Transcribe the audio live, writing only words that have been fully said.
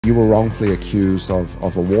You were wrongfully accused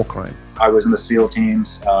of a war crime. I was in the SEAL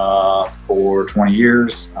teams for 20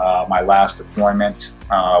 years. My last deployment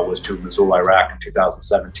was to Mosul, Iraq in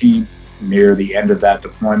 2017. Near the end of that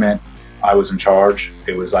deployment, I was in charge.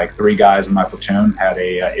 It was like 3 guys in my platoon had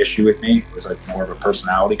a issue with me. It was like more of a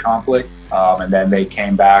personality conflict. And then they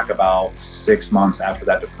came back about 6 months after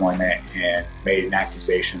that deployment and made an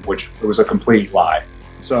accusation, which was a complete lie.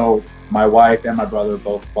 So my wife and my brother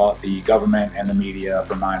both fought the government and the media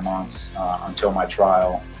for 9 months until my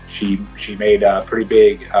trial. She made a pretty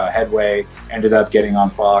big headway, ended up getting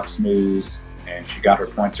on Fox News, and she got her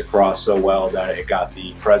points across so well that it got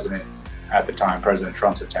the president at the time, President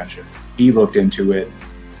Trump's attention. He looked into it,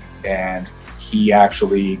 and he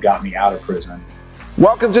actually got me out of prison.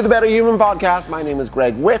 Welcome to the Better Human Podcast. My name is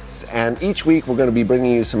Greg Witz, and each week we're going to be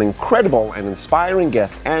bringing you some incredible and inspiring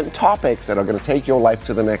guests and topics that are going to take your life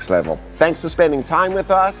to the next level. Thanks for spending time with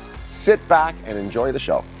us. Sit back and enjoy the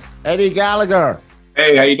show. Eddie Gallagher.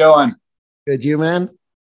 Hey, how you doing? Good, you, man?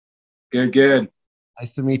 Good, good.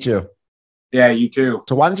 Nice to meet you. Yeah, you too.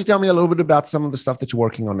 So why don't you tell me a little bit about some of the stuff that you're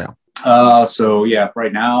working on now? So yeah,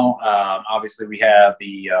 right now, obviously we have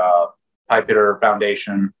the Pipe Hitter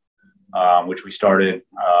Foundation, which we started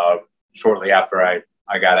shortly after I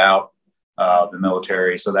got out of the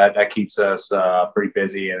military. So that keeps us pretty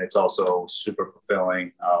busy, and it's also super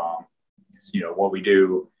fulfilling. What we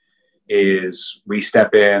do is we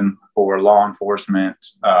step in for law enforcement,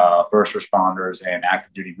 first responders, and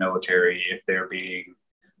active duty military if they're being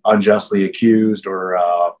unjustly accused or,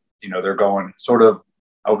 they're going sort of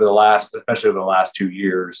especially over the last 2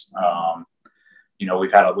 years.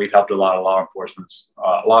 We've helped a lot of law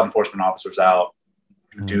enforcement officers out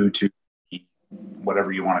due to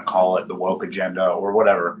whatever you want to call it, the woke agenda or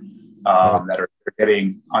whatever, that are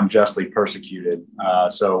getting unjustly persecuted.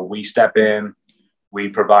 So we step in, we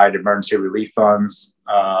provide emergency relief funds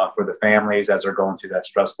for the families as they're going through that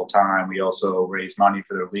stressful time. We also raise money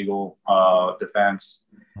for their legal defense,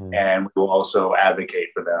 and we will also advocate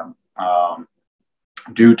for them.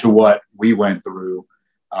 Due to what we went through,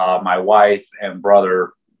 my wife and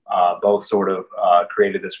brother both sort of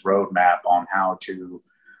created this roadmap on how to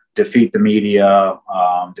defeat the media,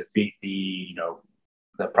 defeat the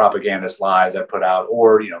propagandist lies I put out,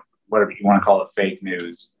 or whatever you want to call it, fake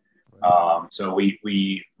news. So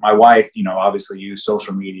my wife, obviously used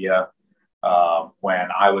social media when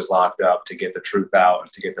I was locked up to get the truth out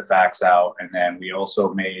and to get the facts out, and then we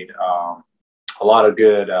also made a lot of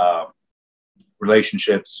good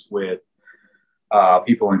relationships with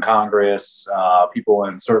people in Congress, people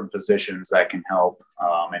in certain positions that can help.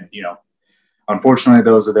 Unfortunately,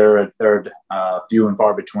 those are they're few and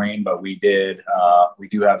far between, but we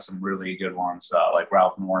do have some really good ones, like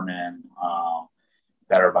Ralph Norman,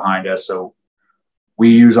 that are behind us. So we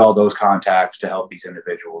use all those contacts to help these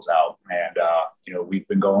individuals out. And, we've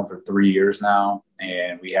been going for 3 years now,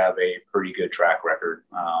 and we have a pretty good track record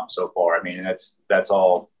so far. I mean, that's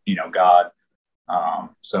all, God.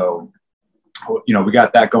 We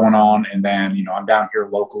got that going on. And then, I'm down here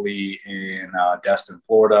locally in Destin,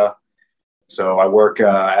 Florida. So I work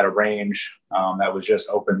at a range that was just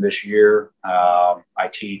opened this year. I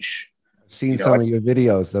teach. I've seen some of your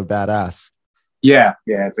videos. They're badass. Yeah.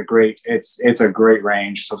 It's a great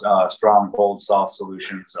range. So, strong, bold, soft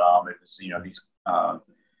solutions. It was,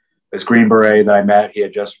 this Green Beret that I met, he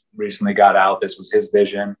had just recently got out. This was his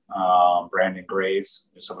vision. Brandon Graves,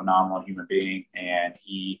 just a phenomenal human being. And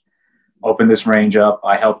he opened this range up.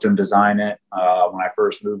 I helped him design it when I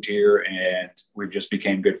first moved here, and we just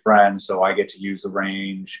became good friends. So I get to use the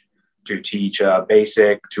range to teach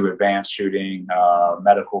basic to advanced shooting,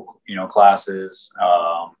 medical, classes,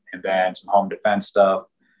 and then some home defense stuff,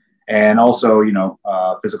 and also,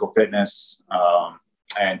 physical fitness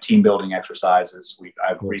and team building exercises.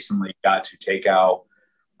 I've recently got to take out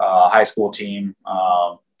a high school team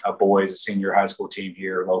of boys, a senior high school team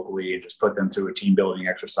here locally, and just put them through a team building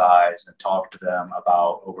exercise and talk to them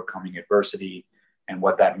about overcoming adversity and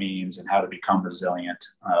what that means and how to become resilient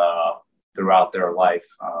throughout their life.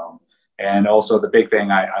 And also the big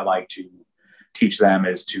thing I like to teach them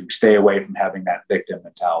is to stay away from having that victim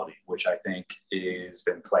mentality, which I think has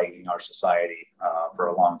been plaguing our society for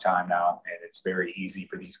a long time now. And it's very easy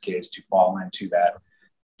for these kids to fall into that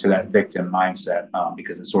victim mindset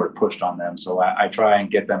because it's sort of pushed on them. So I try and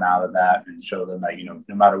get them out of that and show them that,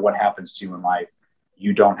 no matter what happens to you in life,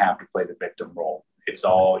 you don't have to play the victim role. It's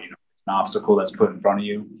all, an obstacle that's put in front of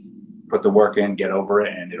you. Put the work in, get over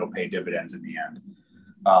it, and it'll pay dividends in the end.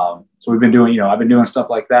 So we've been doing, I've been doing stuff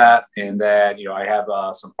like that. And then, I have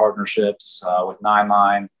some partnerships with 9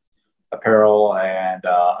 Line. apparel and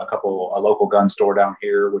a local gun store down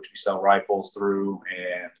here, which we sell rifles through.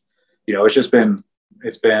 And,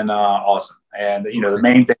 it's been awesome. And, the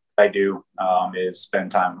main thing that I do is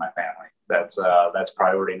spend time with my family. That's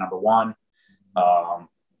priority number one.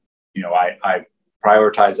 I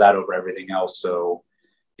prioritize that over everything else. So,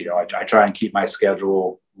 I try and keep my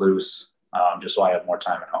schedule loose just so I have more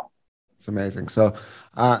time at home. It's amazing. So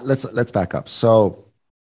let's back up. So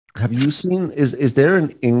have you seen, is there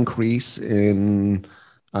an increase in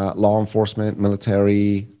law enforcement,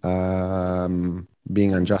 military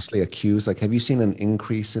being unjustly accused? Like, have you seen an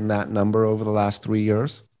increase in that number over the last 3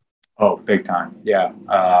 years? Oh, big time. Yeah.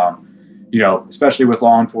 Especially with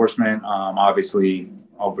law enforcement, obviously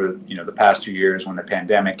over, the past 2 years when the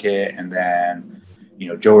pandemic hit, and then,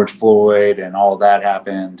 George Floyd and all of that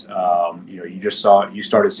happened, you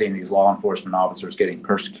started seeing these law enforcement officers getting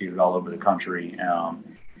persecuted all over the country.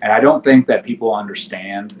 And I don't think that people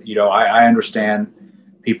understand, I understand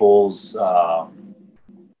people's,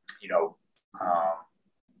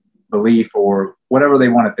 belief or whatever they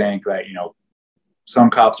want to think that, some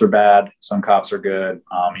cops are bad, some cops are good.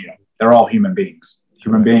 They're all human beings.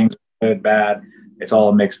 Human beings, good, bad. It's all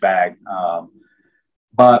a mixed bag.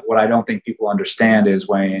 But what I don't think people understand is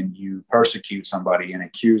when you persecute somebody and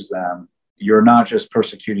accuse them, you're not just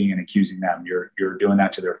persecuting and accusing them. You're doing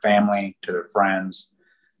that to their family, to their friends,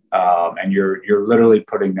 and you're literally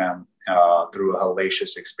putting them through a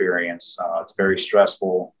hellacious experience. It's very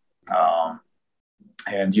stressful,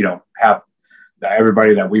 and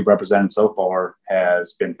everybody that we've represented so far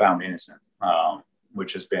has been found innocent,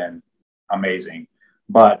 which has been amazing.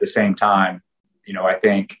 But at the same time, I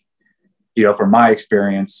think, from my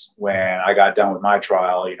experience, when I got done with my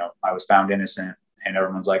trial, I was found innocent and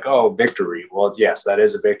everyone's like, oh, victory. Well, yes, that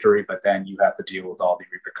is a victory, but then you have to deal with all the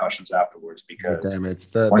repercussions afterwards because the damage,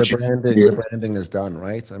 the branding is done,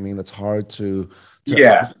 right? I mean, it's hard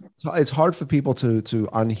it's hard for people to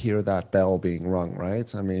unhear that bell being rung,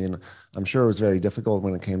 right? I mean, I'm sure it was very difficult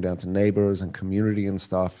when it came down to neighbors and community and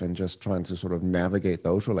stuff, and just trying to sort of navigate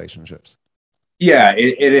those relationships. Yeah,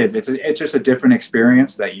 it is. It's just a different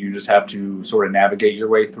experience that you just have to sort of navigate your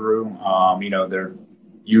way through. They're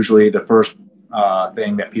usually the first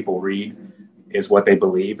thing that people read is what they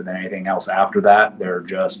believe, and then anything else after that, they're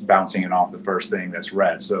just bouncing it off the first thing that's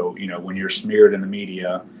read. So, when you're smeared in the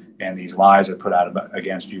media and these lies are put out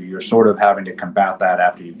against you, you're sort of having to combat that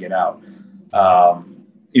after you get out.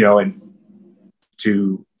 And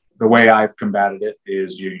the way I've combated it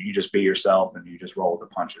is you just be yourself and you just roll with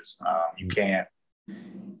the punches.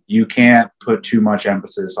 You can't put too much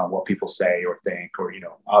emphasis on what people say or think, or,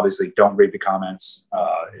 obviously don't read the comments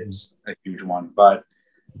is a huge one. But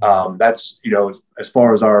that's, as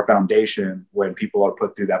far as our foundation, when people are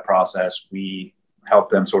put through that process, we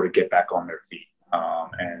help them sort of get back on their feet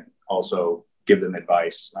and also give them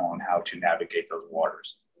advice on how to navigate those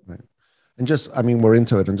waters. Right. And we're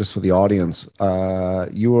into it. And just for the audience,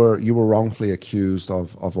 you were wrongfully accused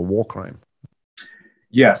of a war crime.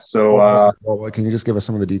 Yes. So can you just give us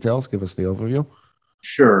some of the details? Give us the overview.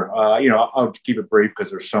 Sure. I'll keep it brief because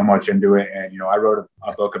there's so much into it. And, I wrote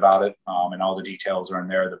a book about it and all the details are in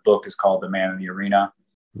there. The book is called The Man in the Arena.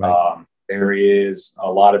 Right. There is a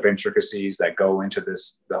lot of intricacies that go into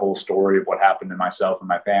the whole story of what happened to myself and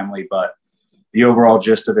my family. But the overall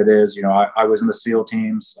gist of it is, I was in the SEAL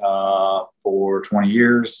teams for 20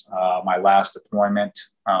 years. My last deployment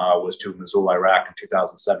was to Mosul, Iraq in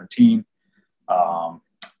 2017.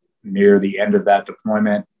 Near the end of that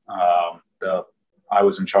deployment, I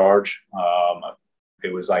was in charge.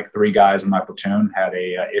 It was like 3 guys in my platoon had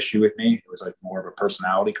a issue with me. It was like more of a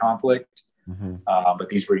personality conflict. Mm-hmm. But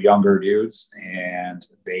these were younger dudes, and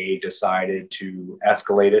they decided to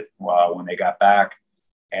escalate it when they got back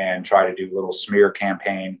and try to do a little smear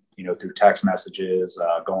campaign, through text messages,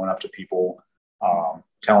 going up to people,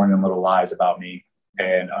 telling them little lies about me.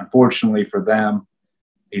 And unfortunately for them,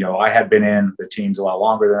 I had been in the teams a lot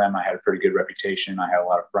longer than them. I had a pretty good reputation. I had a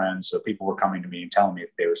lot of friends. So people were coming to me and telling me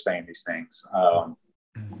if they were saying these things.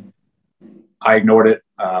 I ignored it.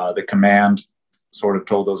 The command sort of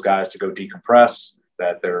told those guys to go decompress,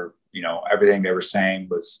 that everything they were saying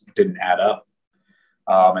didn't add up.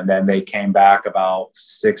 And then they came back about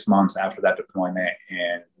 6 months after that deployment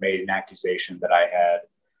and made an accusation that I had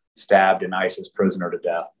stabbed an ISIS prisoner to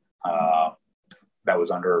death. That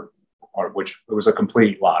was which it was a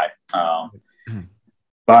complete lie.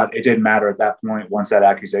 But it didn't matter at that point. Once that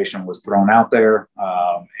accusation was thrown out there,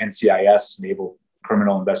 NCIS, Naval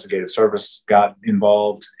Criminal Investigative Service, got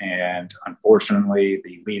involved. And unfortunately,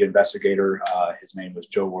 the lead investigator, his name was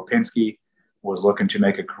Joe Warpinski, was looking to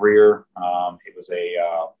make a career. It was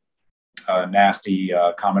a nasty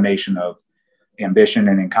combination of ambition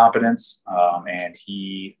and incompetence. And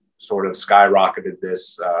he sort of skyrocketed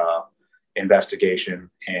this investigation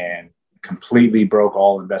and completely broke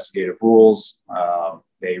all investigative rules.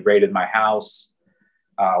 They raided my house.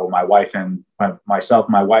 My wife and myself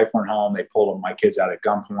and my wife weren't home. They pulled my kids out at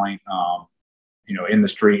gunpoint, in the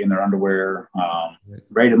street in their underwear,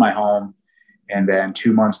 raided my home. And then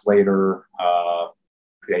 2 months later,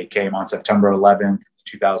 they came on September 11th,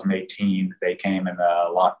 2018. They came and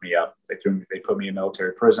locked me up. They put me in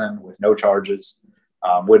military prison with no charges.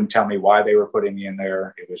 Wouldn't tell me why they were putting me in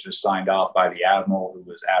there. It was just signed off by the admiral, who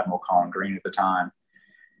was Admiral Colin Green at the time.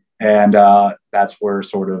 And that's where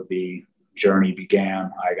sort of the journey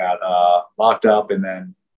began. I got locked up, and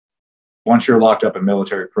then once you're locked up in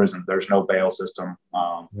military prison, there's no bail system.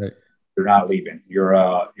 Right. You're not leaving.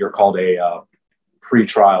 You're called a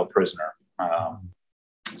pre-trial prisoner.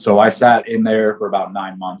 So I sat in there for about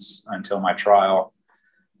 9 months until my trial.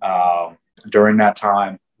 During that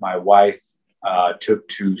time, my wife took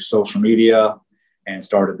to social media and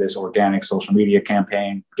started this organic social media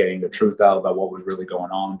campaign, getting the truth out about what was really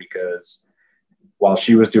going on. Because while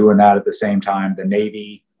she was doing that, at the same time, the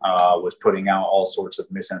Navy was putting out all sorts of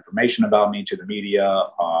misinformation about me to the media.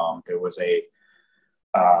 There was a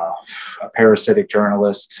parasitic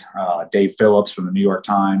journalist, Dave Phillips from the New York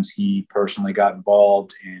Times. He personally got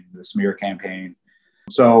involved in the smear campaign.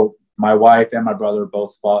 So my wife and my brother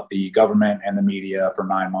both fought the government and the media for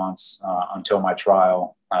 9 months until my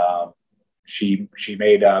trial. She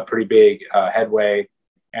made a pretty big headway,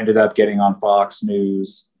 ended up getting on Fox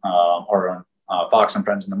News or on Fox and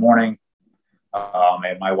Friends in the Morning.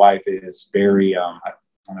 And my wife is very, I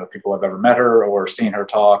don't know if people have ever met her or seen her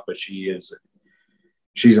talk, but she's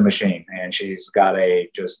a machine, and she's got a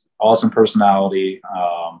just awesome personality.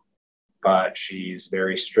 But she's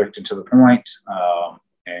very strict and to the point.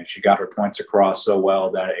 And she got her points across so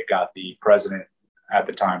well that it got the president at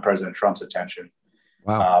the time, President Trump's attention.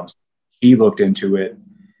 Wow. He looked into it,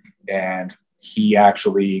 and he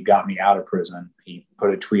actually got me out of prison. He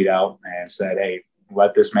put a tweet out and said, "Hey,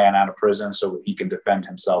 let this man out of prison so he can defend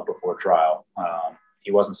himself before trial."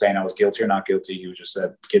 He wasn't saying I was guilty or not guilty. He was just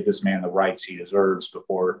said, give this man the rights he deserves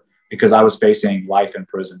because I was facing life in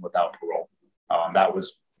prison without parole. That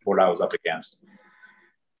was what I was up against.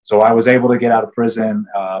 So I was able to get out of prison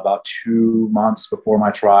about 2 months before my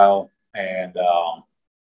trial. And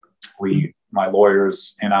my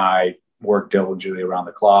lawyers and I worked diligently around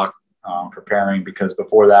the clock, preparing, because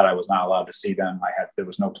before that I was not allowed to see them. There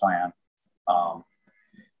was no plan.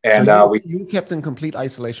 And so you kept in complete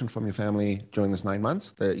isolation from your family during this 9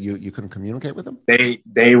 months. That you couldn't communicate with them.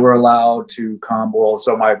 They were allowed to come. Well,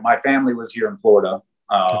 so my family was here in Florida.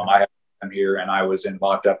 I had them here, and I was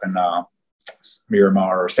locked up in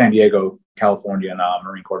Miramar, or San Diego, California, in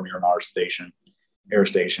Marine Corps Miramar Air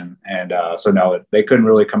Station. And so no, they couldn't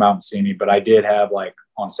really come out and see me. But I did have, like,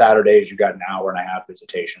 on Saturdays you got an hour and a half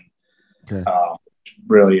visitation. Okay.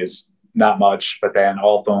 Really is not much, but then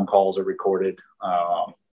all phone calls are recorded.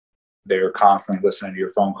 They're constantly listening to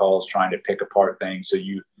your phone calls, trying to pick apart things. So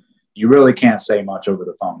you really can't say much over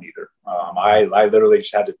the phone either. I literally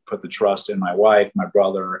just had to put the trust in my wife, my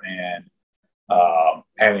brother, and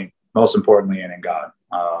most importantly, and in God.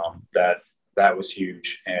 That was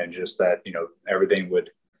huge. And just that, everything would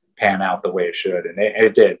pan out the way it should. And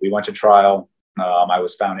it did. We went to trial. I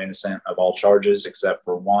was found innocent of all charges except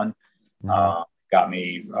for one. Got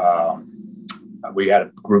me, we had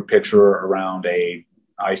a group picture around a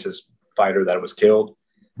ISIS fighter that was killed.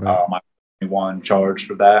 Right. I one charged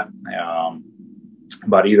for that.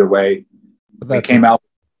 But either way, they came out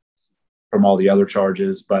from all the other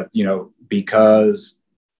charges. But, because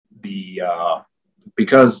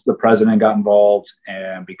the president got involved,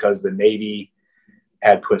 and because the Navy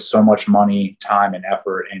had put so much money, time, and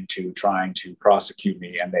effort into trying to prosecute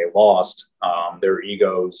me, and they lost, their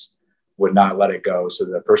egos would not let it go. So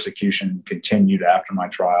the persecution continued after my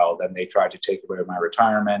trial. Then they tried to take away my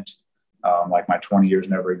retirement, like my 20 years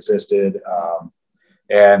never existed.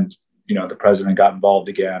 And, the president got involved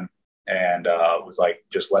again, and was like,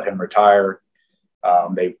 just let him retire.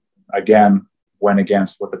 They, again, went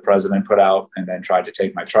against what the president put out, and then tried to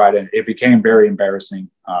take my trident. It became very embarrassing,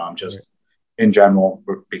 just in general,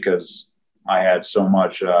 because I had so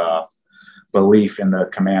much belief in the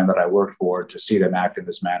command that I worked for. To see them act in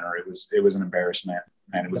this manner, it was an embarrassment,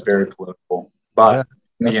 and it was very political. But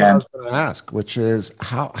that's what I was going to ask, which is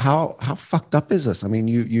how fucked up is this? I mean,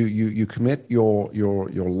 you commit your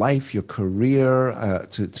life, your career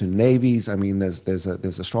to navies. I mean, there's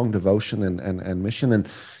a strong devotion and mission, and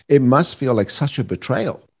it must feel like such a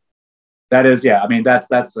betrayal. That is, yeah. I mean, that's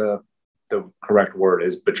the correct word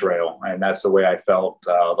is betrayal. And that's the way I felt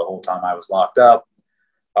the whole time I was locked up.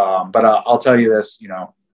 But I'll tell you this, you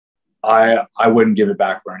know, I wouldn't give it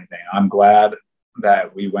back for anything. I'm glad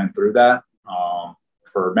that we went through that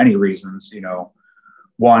for many reasons, you know,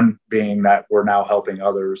 one being that we're now helping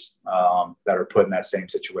others that are put in that same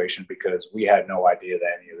situation, because we had no idea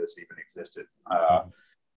that any of this even existed.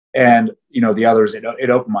 And, you know, the others, it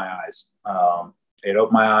opened my eyes. It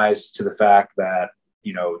opened my eyes to the fact that,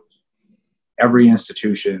 you know, every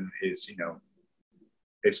institution is, you know,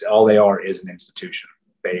 it's all they are is an institution.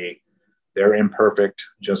 They're imperfect,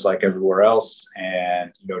 just like everywhere else.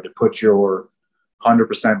 And, you know, to put your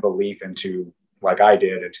 100% belief into, like I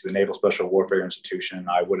did, into the Naval Special Warfare Institution,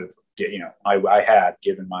 I would have, you know, I had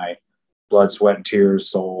given my blood, sweat, and tears,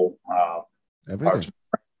 soul, Everything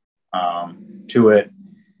to it.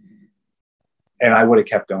 And I would have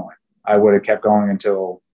kept going. I would have kept going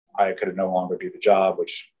until I could have no longer do the job,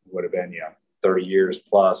 which would have been, you know, 30 years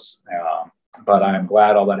plus. But I'm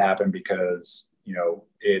glad all that happened, because, you know,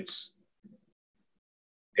 it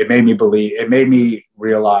made me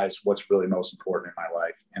realize what's really most important in my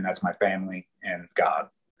life. And that's my family and God.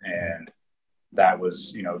 And that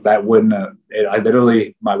was, you know, that wouldn't have, I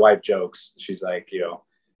literally, my wife jokes, she's like, you know,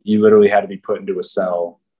 you literally had to be put into a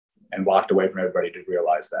cell and walked away from everybody to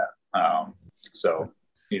realize that. So,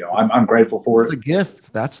 you know, I'm grateful for it. The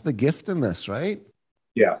gift. That's the gift in this, right?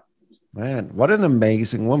 Yeah. Man, what an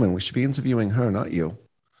amazing woman. We should be interviewing her, not you.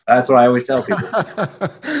 That's what I always tell people.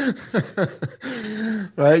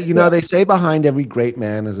 Right. You know, they say behind every great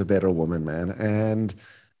man is a better woman, man. And,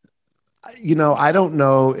 you know, I don't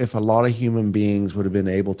know if a lot of human beings would have been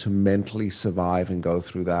able to mentally survive and go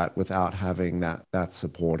through that without having that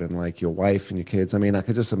support, and like your wife and your kids. I mean, I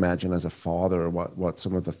could just imagine as a father what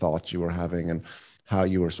some of the thoughts you were having and how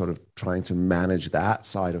you were sort of trying to manage that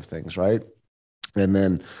side of things, right? And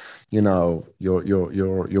then, you know,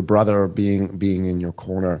 your brother being in your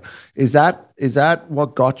corner. Is that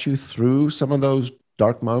what got you through some of those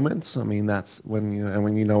dark moments? I mean, that's when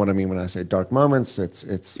you know what I mean when I say dark moments.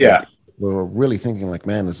 It's yeah. Like, we're really thinking like,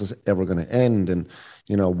 man, is this ever going to end? And,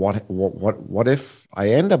 you know, what if I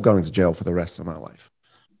end up going to jail for the rest of my life?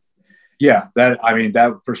 Yeah, that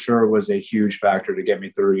for sure was a huge factor to get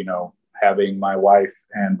me through, you know, having my wife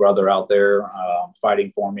and brother out there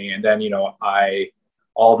fighting for me. And then, you know,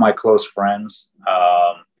 all of my close friends,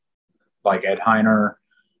 like Ed Heiner,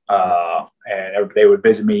 and they would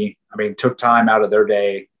visit me. I mean, took time out of their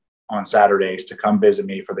day on Saturdays to come visit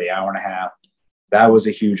me for the hour and a half. That was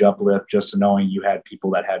a huge uplift, just to knowing you had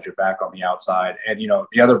people that had your back on the outside. And, you know,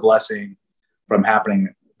 the other blessing from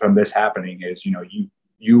this happening is, you know,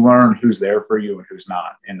 you learn who's there for you and who's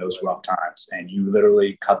not in those rough times. And you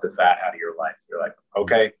literally cut the fat out of your life. You're like,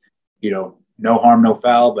 okay, you know, no harm, no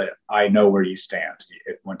foul, but I know where you stand.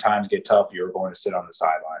 When times get tough, you're going to sit on the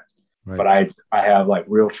sidelines. Right. But I have like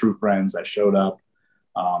real true friends that showed up,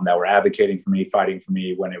 that were advocating for me, fighting for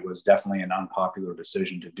me when it was definitely an unpopular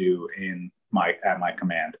decision to do at my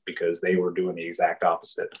command, because they were doing the exact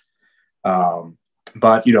opposite.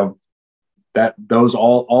 But, you know,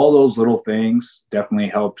 all those little things definitely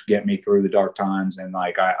helped get me through the dark times. And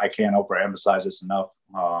like, I can't overemphasize this enough.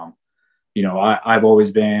 You know, I've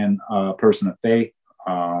always been a person of faith,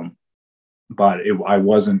 but I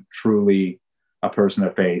wasn't truly a person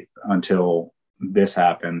of faith until this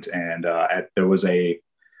happened. And there was a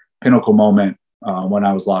pinnacle moment when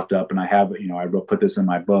I was locked up, and I put this in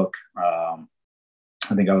my book.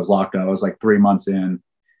 I think I was locked up. I was like 3 months in,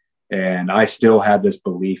 and I still had this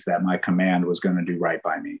belief that my command was going to do right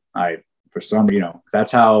by me.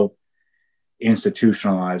 That's how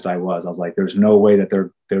institutionalized I was. I was like, there's no way that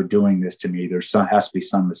they're doing this to me. Has to be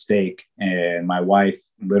some mistake. And my wife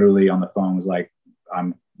literally on the phone was like,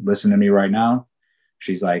 I'm listening to me right now.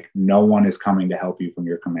 She's like, no one is coming to help you from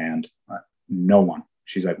your command. No one.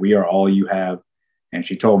 She's like, we are all you have. And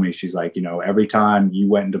she told me, she's like, you know, every time you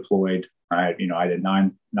went and deployed, I did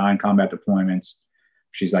nine combat deployments.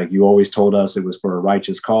 She's like, you always told us it was for a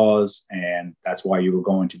righteous cause, and that's why you were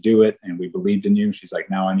going to do it. And we believed in you. She's like,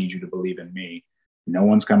 now I need you to believe in me. No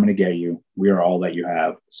one's coming to get you. We are all that you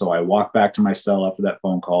have. So I walked back to my cell after that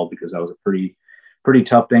phone call, because that was a pretty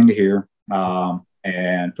tough thing to hear.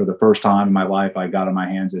 And for the first time in my life, I got on my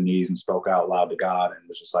hands and knees and spoke out loud to God, and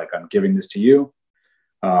was just like, I'm giving this to you.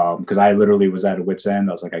 Because I literally was at a wit's end.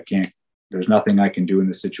 I was like, there's nothing I can do in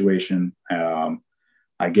this situation.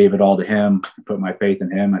 I gave it all to him, put my faith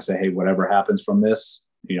in him. I said, hey, whatever happens from this,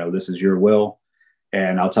 you know, this is your will.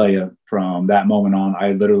 And I'll tell you, from that moment on,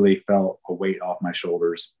 I literally felt a weight off my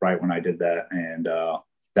shoulders right when I did that. And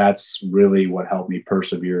that's really what helped me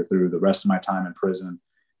persevere through the rest of my time in prison,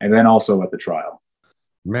 and then also at the trial.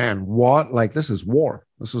 Man, what? Like, this is war.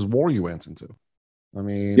 This is war you went into. I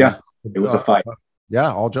mean, Yeah, it was a fight.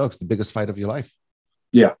 yeah, all jokes, the biggest fight of your life.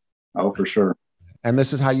 Yeah. Oh, for sure. And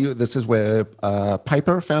this is where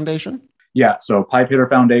Piper Foundation? Yeah. So Pipe Hitter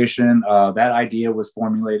Foundation, that idea was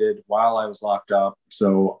formulated while I was locked up.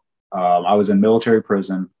 So I was in military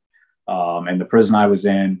prison. And the prison I was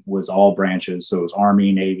in was all branches. So it was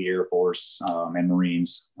Army, Navy, Air Force, and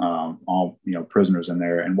Marines, all, prisoners in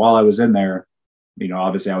there. And while I was in there,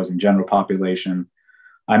 obviously I was in general population.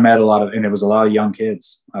 I met a lot of, and it was a lot of young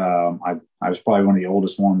kids. I was probably one of the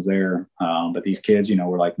oldest ones there. But these kids,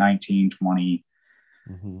 were like 19, 20,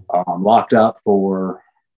 locked up for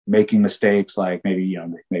making mistakes. Like maybe,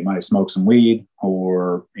 they might've smoked some weed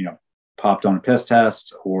or, popped on a piss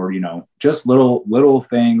test or, just little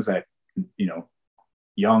things that,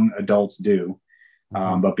 young adults do.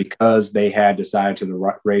 But because they had decided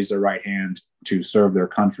to raise their right hand to serve their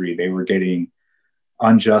country, they were getting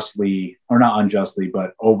unjustly, or not unjustly,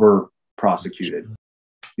 but over prosecuted.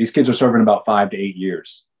 These kids are serving about 5 to 8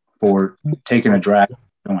 years for taking a drag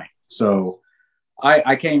joint. So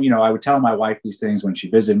I came, I would tell my wife these things when she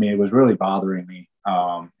visited me. It was really bothering me.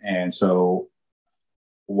 And so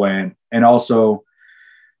and also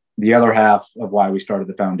the other half of why we started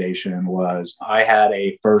the foundation was I had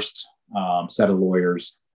a first set of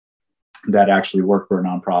lawyers that actually worked for a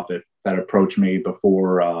nonprofit that approached me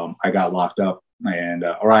before I got locked up,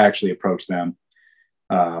 or I actually approached them,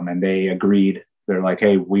 and they agreed. They're like,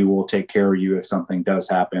 "Hey, we will take care of you if something does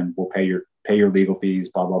happen. We'll pay your legal fees."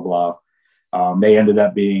 Blah blah blah. They ended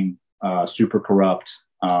up being super corrupt.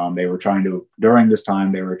 They were during this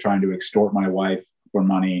time they were trying to extort my wife for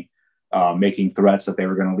money, making threats that they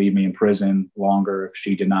were going to leave me in prison longer if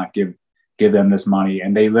she did not give them this money.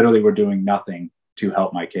 And they literally were doing nothing to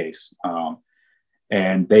help my case.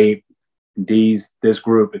 And this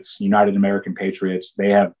group, it's United American Patriots. They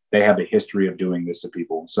have a history of doing this to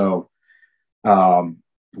people. So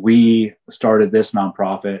we started this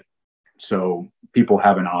nonprofit so people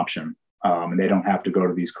have an option, and they don't have to go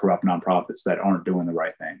to these corrupt nonprofits that aren't doing the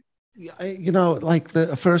right thing. Like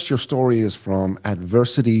first, your story is from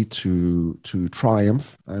adversity to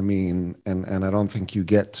triumph. I mean, and I don't think you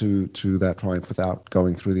get to that triumph without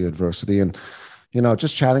going through the adversity. And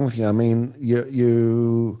just chatting with you, I mean,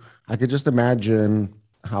 I could just imagine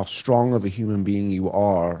how strong of a human being you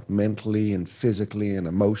are mentally and physically and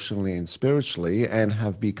emotionally and spiritually, and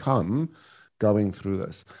have become going through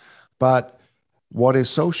this. But what is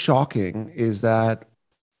so shocking is that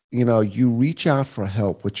you reach out for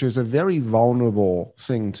help, which is a very vulnerable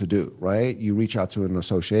thing to do, right? You reach out to an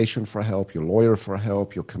association for help, your lawyer for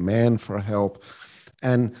help, your command for help,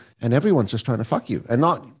 and everyone's just trying to fuck you. And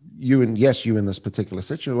not you, and yes, you in this particular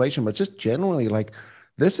situation, but just generally, like,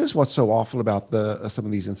 this is what's so awful about some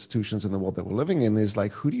of these institutions in the world that we're living in, is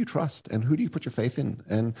like, who do you trust and who do you put your faith in?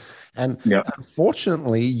 And Yeah.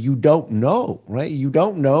 unfortunately, you don't know, right? You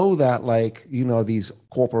don't know that, like, these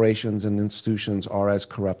corporations and institutions are as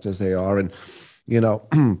corrupt as they are. And,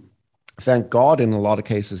 thank God in a lot of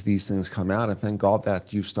cases, these things come out, and thank God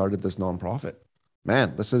that you've started this nonprofit.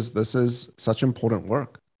 Man, this is such important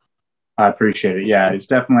work. I appreciate it. Yeah, it's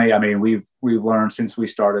definitely, I mean, we've learned since we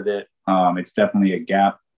started it, it's definitely a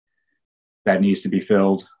gap that needs to be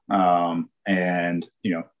filled. And,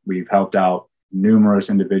 we've helped out numerous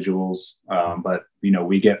individuals, but,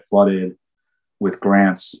 we get flooded with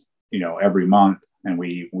grants, every month. And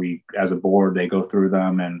we, as a board, they go through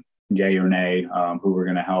them and yay or nay, who we're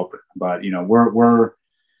going to help. But,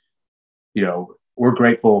 we're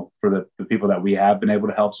grateful for the people that we have been able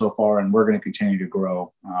to help so far, and we're going to continue to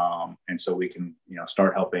grow. And so we can,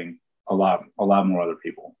 start helping a lot more other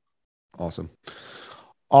people.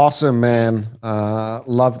 Awesome, man.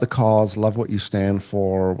 Love the cause, love what you stand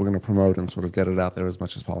for. We're going to promote and sort of get it out there as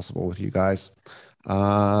much as possible with you guys.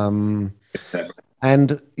 And,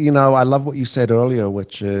 I love what you said earlier,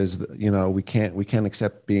 which is, we can't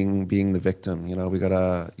accept being the victim. We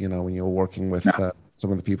gotta, when you're working with some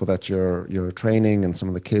of the people that you're training and some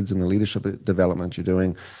of the kids in the leadership development you're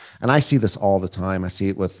doing. And I see this all the time. I see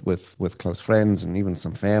it with close friends and even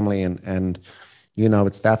some family. And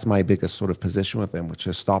that's my biggest sort of position with them, which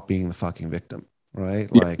is stop being the fucking victim, right?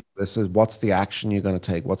 Yeah. Like, this is, what's the action you're going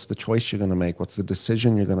to take? What's the choice you're going to make? What's the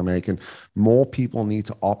decision you're going to make? And more people need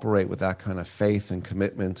to operate with that kind of faith and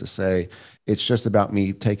commitment to say, it's just about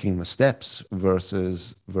me taking the steps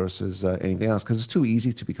versus anything else. Because it's too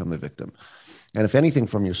easy to become the victim. And if anything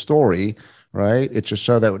from your story, right, it just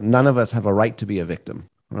shows that none of us have a right to be a victim,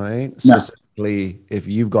 right? No. Specifically, if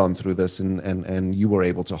you've gone through this and you were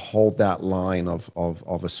able to hold that line of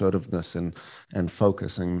assertiveness and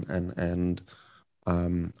focus and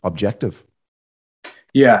objective.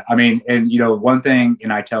 Yeah, I mean, and one thing,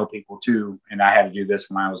 and I tell people too, and I had to do this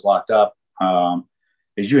when I was locked up,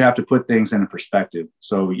 is you have to put things in a perspective.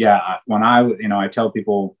 So yeah, when I tell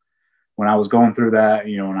people when I was going through that,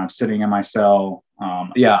 when I'm sitting in my cell,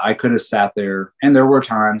 yeah, I could have sat there, and there were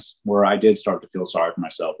times where I did start to feel sorry for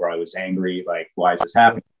myself, where I was angry, like, why is this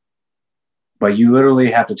happening? But you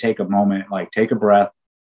literally have to take a moment, like take a breath,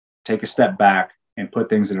 take a step back, and put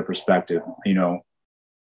things in a perspective.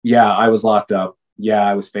 Yeah, I was locked up. Yeah,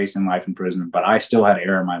 I was facing life in prison, but I still had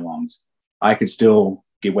air in my lungs. I could still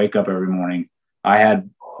wake up every morning. I had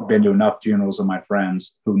been to enough funerals of my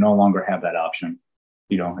friends who no longer have that option,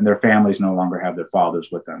 and their families no longer have their fathers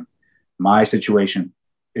with them. My situation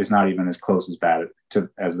is not even as close as bad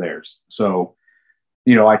as theirs. So,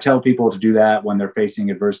 I tell people to do that when they're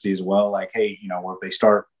facing adversity as well. Like, hey, if they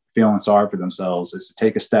start feeling sorry for themselves, is to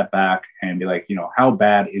take a step back and be like, how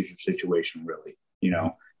bad is your situation really?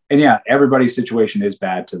 And yeah, everybody's situation is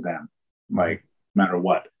bad to them, like no matter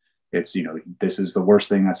what. It's, this is the worst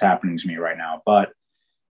thing that's happening to me right now. But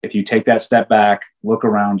if you take that step back, look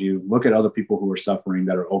around you, look at other people who are suffering,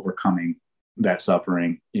 that are overcoming that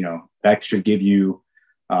suffering, that should give you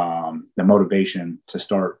the motivation to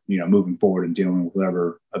start, moving forward and dealing with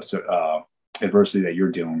whatever adversity that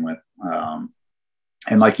you're dealing with.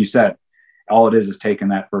 And like you said, all it is taking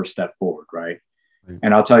that first step forward, right?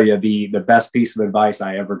 And I'll tell you, the best piece of advice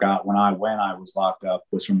I ever got when I was locked up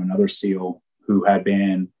was from another SEAL who had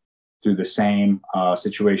been through the same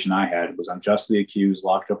situation I had, was unjustly accused,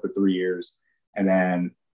 locked up for 3 years, and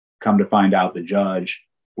then come to find out the judge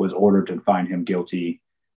was ordered to find him guilty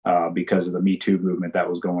because of the Me Too movement that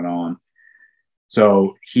was going on.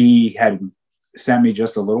 So he had sent me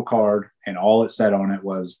just a little card, and all it said on it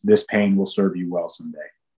was, "This pain will serve you well someday."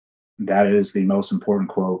 That is the most important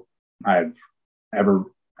quote I've ever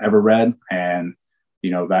read. And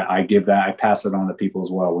that I pass it on to people as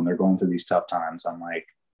well when they're going through these tough times. I'm like,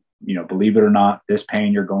 believe it or not, this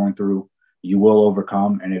pain you're going through, you will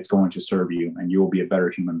overcome, and it's going to serve you, and you will be a better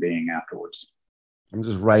human being afterwards. I'm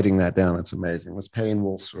just writing that down. It's amazing. This pain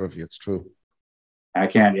will serve you. It's true. I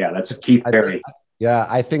can't. Yeah, that's Keith Perry.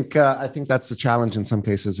 I think that's the challenge in some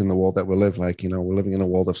cases in the world that we live. Like, we're living in a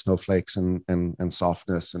world of snowflakes and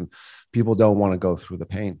softness, and people don't want to go through the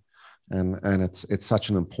pain. And it's such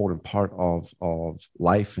an important part of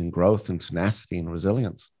life and growth and tenacity and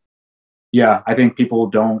resilience. Yeah, I think people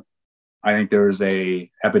don't. I think there's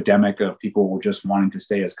a epidemic of people just wanting to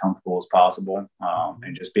stay as comfortable as possible,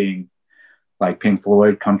 and just being like Pink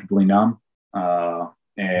Floyd, comfortably numb.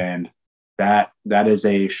 And that is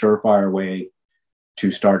a surefire way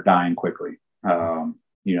to start dying quickly.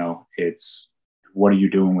 It's, what are you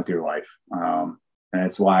doing with your life? And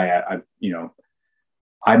it's why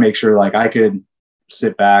I make sure, like, I could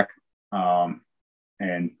sit back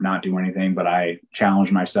and not do anything, but I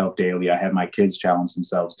challenge myself daily. I have my kids challenge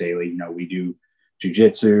themselves daily. We do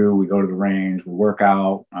jujitsu, we go to the range, we work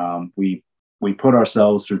out. We put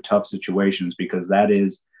ourselves through tough situations, because that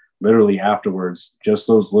is literally afterwards, just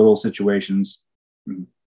those little situations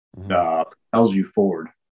propels you forward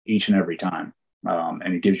each and every time.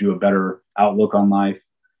 And it gives you a better outlook on life.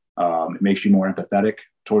 It makes you more empathetic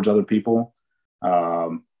towards other people.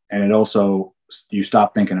 And it also, you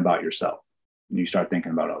stop thinking about yourself and you start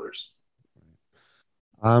thinking about others.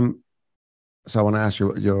 So I want to ask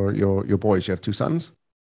you, your boys, you have 2 sons?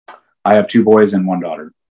 I have 2 boys and 1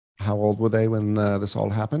 daughter. How old were they when this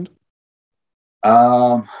all happened?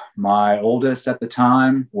 My oldest at the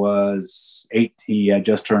time was 8. He had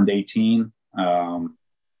just turned 18.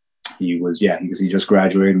 Because he just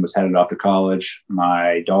graduated and was headed off to college.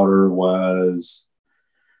 My daughter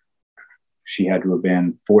she had to have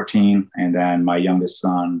been 14. And then my youngest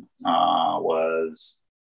son was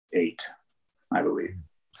 8, I believe.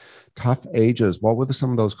 Tough ages. What were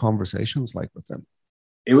some of those conversations like with them?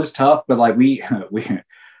 It was tough, but like we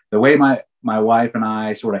the way my wife and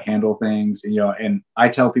I sort of handle things, and I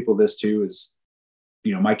tell people this too, is,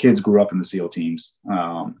 my kids grew up in the SEAL teams,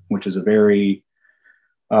 which is a very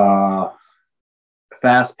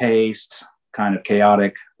fast-paced, kind of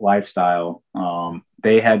chaotic lifestyle.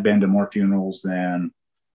 They had been to more funerals than,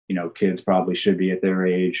 kids probably should be at their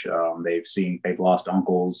age. They've lost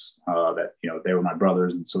uncles that, they were my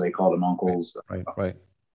brothers, and so they called them uncles. Right.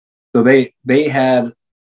 So they had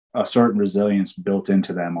a certain resilience built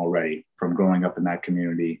into them already from growing up in that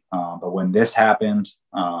community. But when this happened,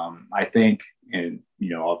 I think, and,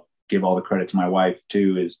 I'll give all the credit to my wife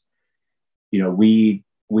too, is, we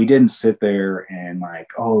didn't sit there and like,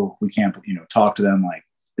 oh, we can't, talk to them like,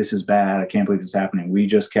 this is bad, I can't believe this is happening. We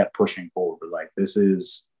just kept pushing forward. We're like, this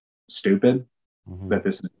is stupid that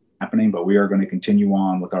this is happening, but we are going to continue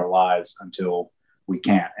on with our lives until we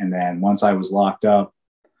can't. And then once I was locked up,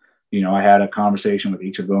 you know, I had a conversation with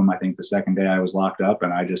each of them. I think the second day I was locked up,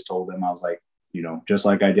 and I just told them, I was like, you know, just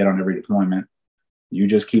like I did on every deployment, you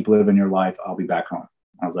just keep living your life. I'll be back home.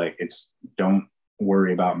 I was like, don't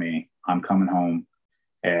worry about me. I'm coming home.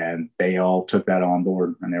 And they all took that on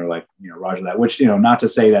board, and they were like, you know, roger that, which, you know, not to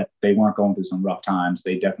say that they weren't going through some rough times.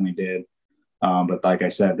 They definitely did. But like I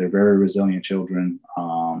said, they're very resilient children.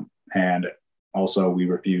 And also we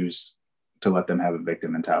refuse to let them have a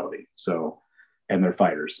victim mentality. So, and they're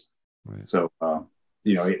fighters. Right. So,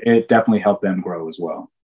 you know, it definitely helped them grow as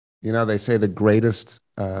well. You know, they say the greatest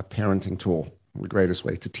parenting tool, the greatest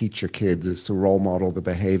way to teach your kids is to role model the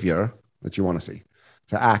behavior that you want to see,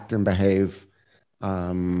 to act and behave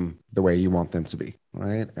the way you want them to be,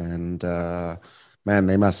 right? And man,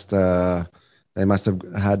 they must have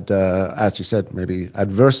had, as you said, maybe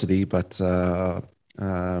adversity, but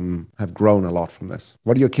have grown a lot from this.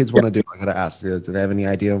 What do your kids want to do? I gotta ask. Do they have any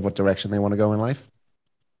idea of what direction they want to go in life?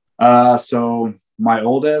 So my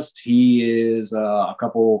oldest, he is a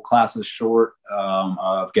couple classes short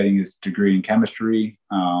of getting his degree in chemistry.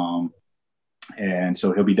 And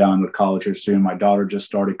so he'll be done with college here soon. My daughter just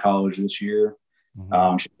started college this year.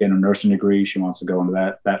 Mm-hmm. She's getting a nursing degree. She wants to go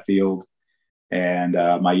into that field. And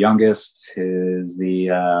my youngest is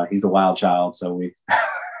he's a wild child. So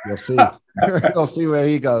you'll see. You'll see where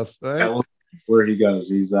he goes. Right? Yeah, we'll see where he goes.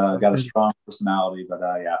 He's got a strong personality, but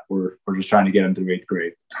yeah, we're just trying to get him through 8th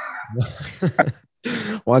grade.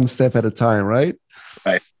 One step at a time, right?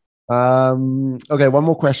 Right. Okay, one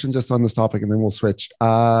more question just on this topic, and then we'll switch.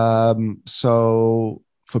 So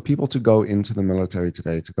for people to go into the military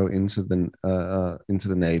today, to go into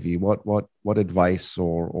the Navy, what advice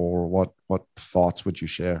or what thoughts would you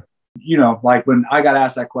share? You know, like when I got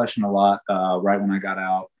asked that question a lot, right when I got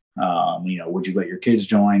out, you know, would you let your kids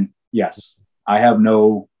join? Yes. I have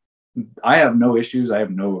no issues. I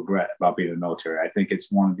have no regret about being in the military. I think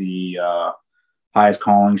it's one of the highest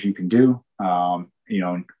callings you can do. You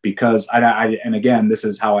know, because and again, this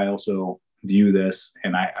is how I also view this.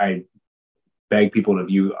 And I beg people to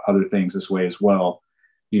view other things this way as well.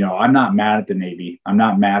 You know, I'm not mad at the Navy. I'm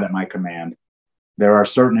not mad at my command. There are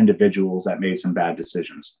certain individuals that made some bad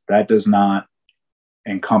decisions. That does not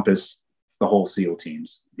encompass the whole SEAL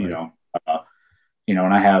teams, you know,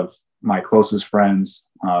 and I have my closest friends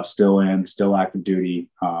still active duty.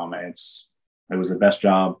 It was the best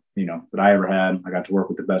job, you know, that I ever had. I got to work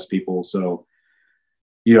with the best people. So,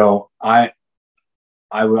 you know, I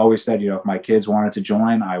would always said, you know, if my kids wanted to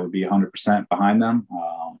join, I would be 100% behind them.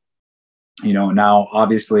 You know, now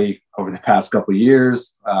obviously over the past couple of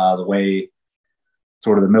years, the way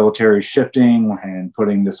sort of the military is shifting and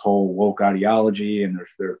putting this whole woke ideology, and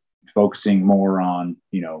they're focusing more on,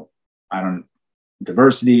 you know,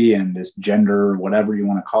 diversity and this gender, whatever you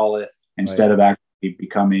want to call it, instead of actually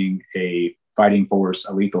becoming a fighting force,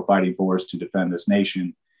 a lethal fighting force to defend this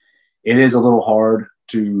nation. It is a little hard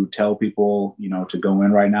to tell people, you know, to go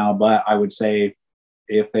in right now, but I would say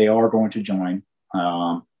if they are going to join,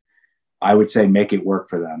 I would say make it work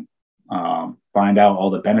for them. Find out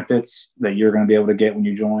all the benefits that you're going to be able to get when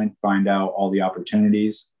you join, find out all the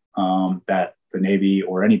opportunities that the Navy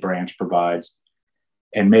or any branch provides,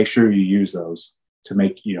 and make sure you use those to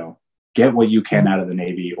make, you know, get what you can out of the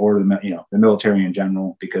Navy or the military in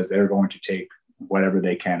general, because they're going to take whatever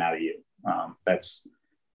they can out of you. That's,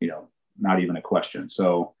 you know, not even a question.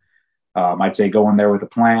 So I'd say go in there with a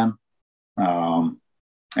plan,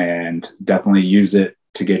 and definitely use it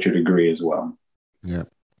to get your degree as well. Yeah,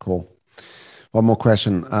 cool. One more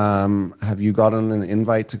question. Have you gotten an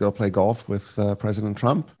invite to go play golf with President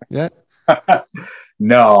Trump yet?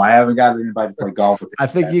 No, I haven't gotten an invite to play golf with him. I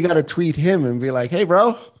think you got to tweet him and be like, "Hey,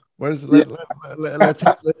 bro, let's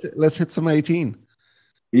hit some 18."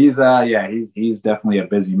 He's definitely a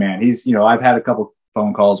busy man. He's, you know, I've had a couple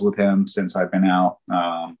phone calls with him since I've been out,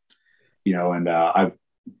 you know, and I've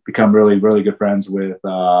become really, really good friends with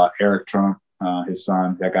Eric Trump, his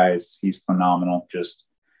son. That guy he's phenomenal. Just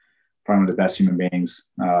one of the best human beings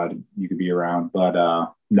you could be around. But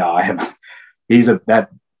no, I haven't.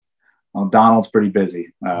 Donald's pretty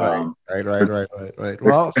busy. Right.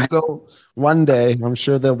 Well, still one day, I'm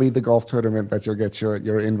sure there'll be the golf tournament that you'll get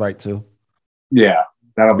your invite to. Yeah,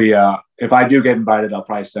 that'll be, if I do get invited, I'll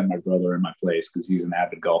probably send my brother in my place because he's an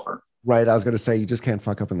avid golfer. Right. I was going to say, you just can't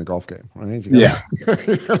fuck up in the golf game, right? You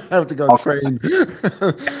have to go train,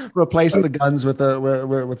 replace the guns with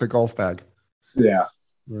a golf bag. Yeah.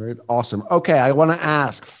 Right. Awesome. Okay. I want to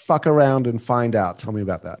ask, fuck around and find out. Tell me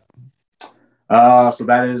about that. So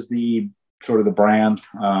that is the sort of the brand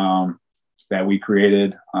that we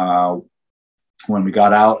created when we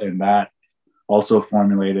got out, and that also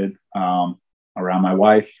formulated around my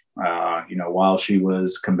wife, while she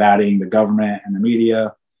was combating the government and the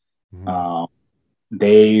media. Mhm.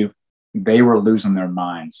 They were losing their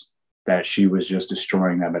minds that she was just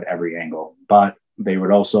destroying them at every angle. But they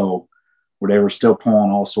would also, where they were still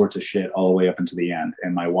pulling all sorts of shit all the way up into the end.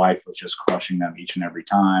 And my wife was just crushing them each and every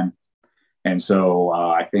time. And so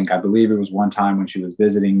I believe it was one time when she was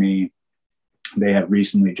visiting me, they had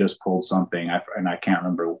recently just pulled something, and I can't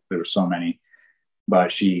remember, there were so many,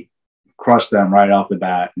 but she crushed them right off the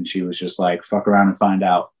bat. And she was just like, fuck around and find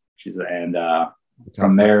out.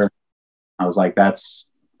 From there, I was like, that's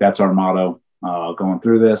our motto, going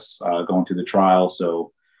through this, going through the trial.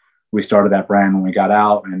 So we started that brand when we got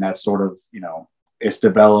out, and that's sort of, it's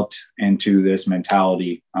developed into this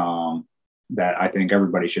mentality that I think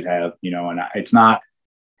everybody should have, and it's not,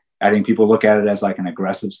 I think people look at it as like an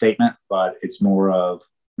aggressive statement, but it's more of,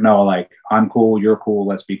 no, like, I'm cool, you're cool,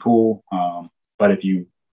 let's be cool. But if you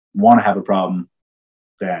want to have a problem,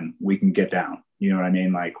 then we can get down. You know what I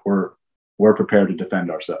mean? Like, we're prepared to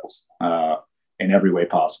defend ourselves in every way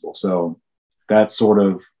possible. So that's sort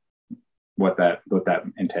of what that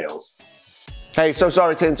entails. Hey, so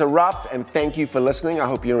sorry to interrupt, and thank you for listening. I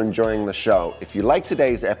hope you're enjoying the show. If you like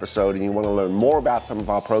today's episode and you want to learn more about some of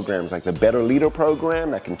our programs, like the Better Leader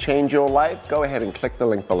program that can change your life, go ahead and click the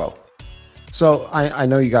link below. So I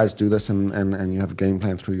know you guys do this and you have a game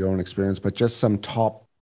plan through your own experience, but just some top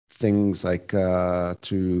things like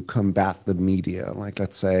to combat the media. Like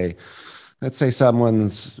let's say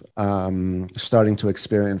someone's starting to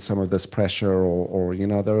experience some of this pressure, or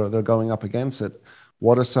they're going up against it.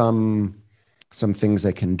 What are some things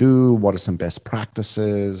they can do? What are some best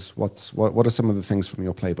practices? What are some of the things from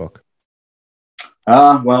your playbook?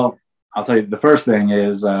 Well, I'll tell you, the first thing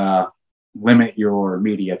is limit your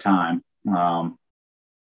media time. I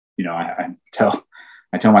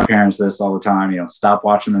tell my parents this all the time, stop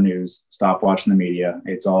watching the news, stop watching the media.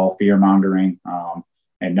 It's all fear mongering.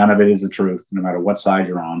 And none of it is the truth, no matter what side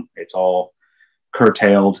you're on. It's all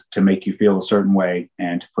curtailed to make you feel a certain way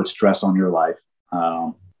and to put stress on your life.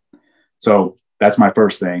 So that's my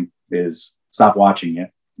first thing, is stop watching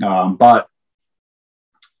it. But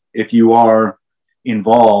if you are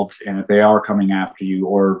involved, and if they are coming after you,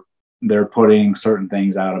 or they're putting certain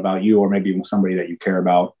things out about you, or maybe somebody that you care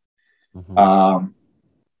about,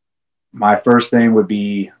 my first thing would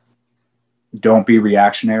be, don't be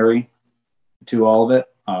reactionary to all of it.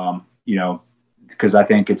 Because I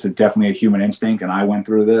think it's definitely a human instinct, and I went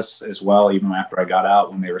through this as well, even after I got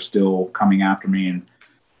out, when they were still coming after me. And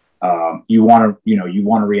you want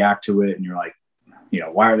to react to it, and you're like,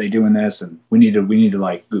 why are they doing this? And we need to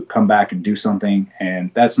like come back and do something.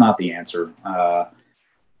 And that's not the answer.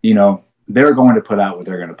 They're going to put out what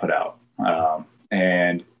they're going to put out,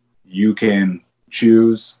 and you can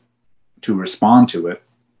choose to respond to it,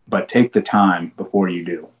 but take the time before you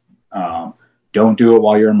do. Don't do it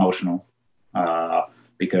while you're emotional,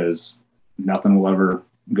 because nothing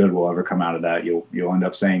good will ever come out of that. You'll end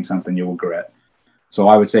up saying something you'll regret. So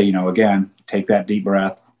I would say, again, take that deep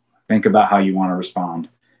breath, think about how you want to respond,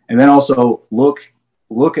 and then also look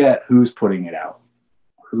at who's putting it out.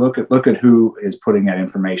 Look at who is putting that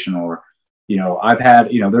information. Or, I've had,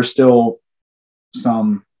 there's still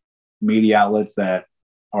some media outlets that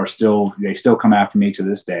they still come after me to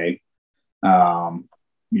this day. I'll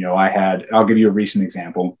give you a recent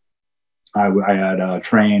example. I had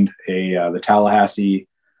trained the Tallahassee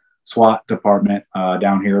SWAT department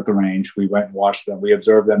down here at the range. We went and watched them. We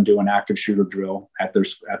observed them do an active shooter drill at the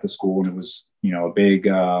school, and it was a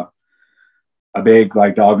big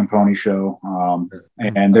like dog and pony show.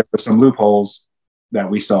 And there were some loopholes that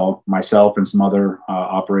we saw, myself and some other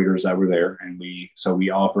operators that were there, and we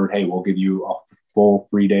offered, hey, we'll give you a full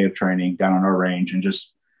free day of training down on our range, and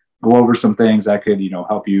just go over some things that could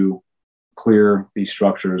help you clear these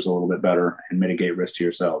structures a little bit better and mitigate risk to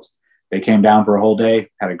yourselves. They came down for a whole day,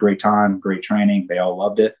 had a great time, great training. They all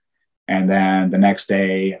loved it. And then the next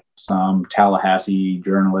day, some Tallahassee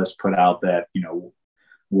journalist put out that,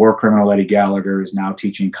 war criminal Eddie Gallagher is now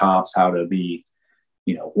teaching cops how to be,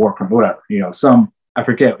 war criminal, whatever, I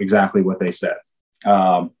forget exactly what they said.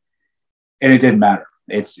 And it didn't matter.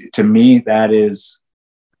 To me,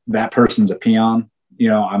 that person's a peon.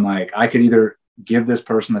 I'm like, I could either give this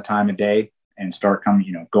person the time of day and start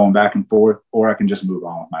going back and forth, or I can just move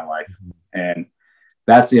on with my life. And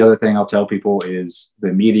that's the other thing I'll tell people, is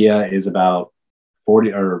the media is about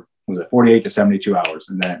 48 to 72 hours.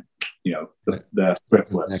 And then, the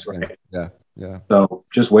script flips, right? Yeah. So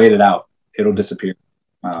just wait it out. It'll disappear,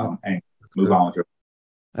 and move on with your.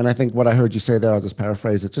 And I think what I heard you say there, I'll just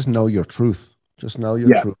paraphrase it, just know your truth. Just know your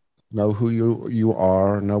truth. know who you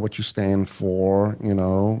are, know what you stand for,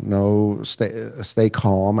 know stay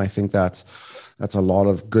calm. I think that's a lot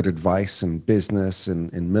of good advice in business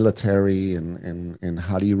and in military and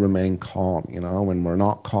how do you remain calm. When we're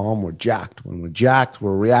not calm, we're jacked. When we're jacked,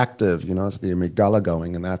 we're reactive. It's the amygdala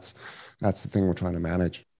going, and that's the thing we're trying to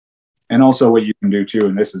manage. And also what you can do too,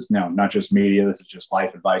 and this is not just media, this is just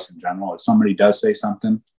life advice in general. If somebody does say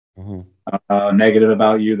something negative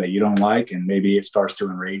about you that you don't like, and maybe it starts to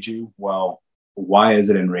enrage you, well, why is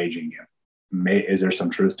it enraging you? Is there some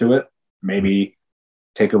truth to it? Maybe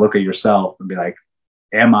take a look at yourself and be like,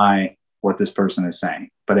 am I what this person is saying?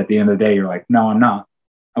 But at the end of the day, you're like, no, I'm not.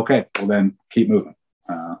 Okay, well then keep moving.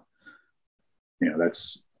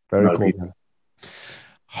 That's very cool.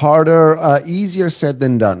 Harder, easier said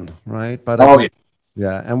than done, right? But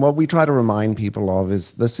yeah. And what we try to remind people of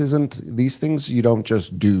is these things you don't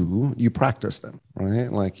just do, you practice them, right?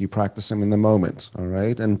 Like you practice them in the moment. All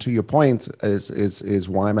right. And to your point is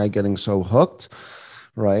why am I getting so hooked?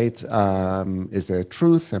 Right. Is there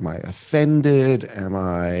truth? Am I offended? Am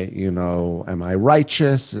I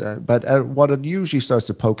righteous? But what it usually starts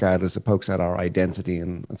to poke at is it pokes at our identity,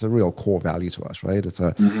 and it's a real core value to us, right? It's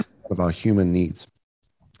one of our human needs.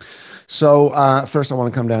 So first, I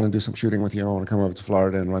want to come down and do some shooting with you. I want to come over to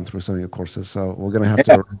Florida and run through some of your courses. So we're going to have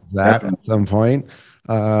to arrange that at some point.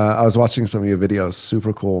 I was watching some of your videos.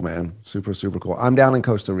 Super cool, man. Super, super cool. I'm down in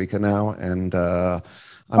Costa Rica now, and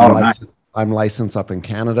I'm licensed up in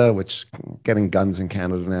Canada, which getting guns in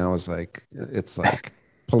Canada now is it's like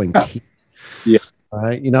pulling teeth. Yeah.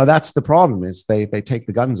 Right. That's the problem is they take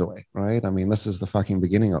the guns away. Right. I mean, this is the fucking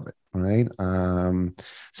beginning of it. Right.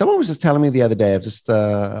 Someone was just telling me the other day, I've just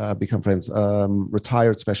become friends,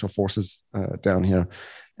 retired special forces down here.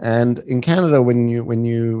 And in Canada, when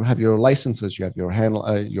you have your licenses, you have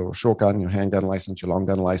your shotgun, your handgun license, your long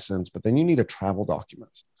gun license, but then you need a travel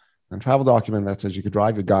document. And travel document that says you could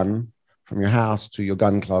drive your gun from your house to your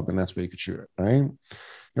gun club, and that's where you could shoot it. Right.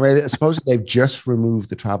 Anyway, supposedly they've just removed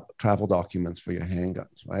the travel documents for your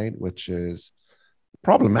handguns, right? Which is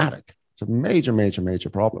problematic. It's a major, major, major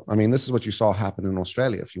problem. I mean, this is what you saw happen in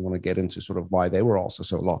Australia. If you want to get into sort of why they were also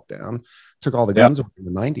so locked down, took all the guns away in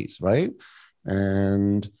the 90s, right?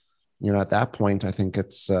 And at that point, I think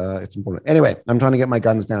it's important. Anyway, I'm trying to get my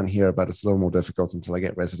guns down here, but it's a little more difficult until I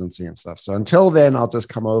get residency and stuff. So until then, I'll just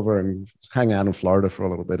come over and hang out in Florida for a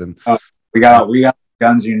little bit. And we got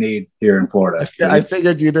guns you need here in Florida. I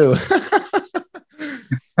figured you do.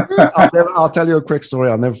 I'll tell you a quick story.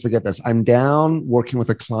 I'll never forget this. I'm down working with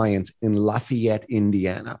a client in Lafayette,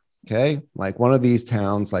 Indiana. Okay. Like one of these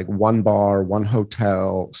towns, like one bar, one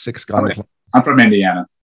hotel, 6 gun clubs. I'm from Indiana.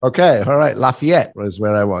 Okay. All right. Lafayette was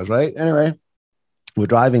where I was, right? Anyway, we're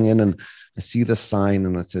driving in and I see the sign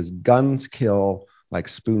and it says guns kill like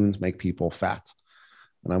spoons make people fat.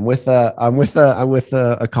 And I'm with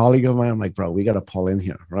a colleague of mine. I'm like, bro, we got to pull in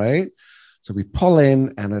here, right? So we pull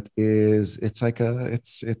in, and it's like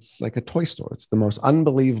a toy store. It's the most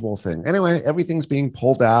unbelievable thing. Anyway, everything's being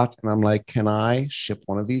pulled out, and I'm like, can I ship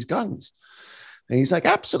one of these guns? And he's like,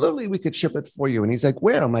 absolutely, we could ship it for you. And he's like,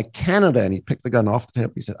 where? I'm like, Canada. And he picked the gun off the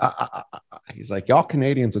table. He said, he's like, y'all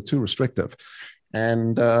Canadians are too restrictive.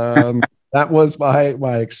 And that was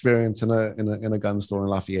my experience in a gun store in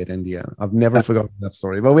Lafayette, Indiana. I've never forgotten that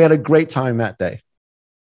story, but we had a great time that day.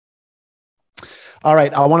 All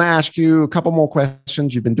right, I want to ask you a couple more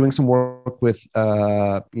questions. You've been doing some work with,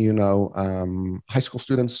 high school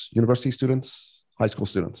students, university students, high school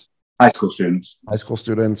students. High school students. High school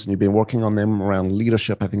students, and you've been working on them around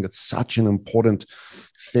leadership. I think it's such an important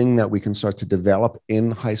thing that we can start to develop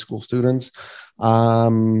in high school students.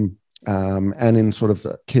 And in sort of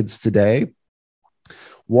the kids today.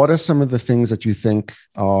 What are some of the things that you think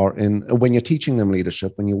are when you're teaching them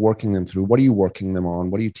leadership, when you're working them through, what are you working them on?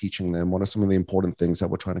 What are you teaching them? What are some of the important things that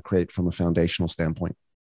we're trying to create from a foundational standpoint?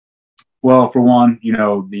 Well, for one,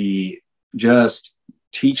 just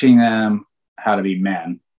teaching them how to be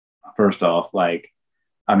men, first off,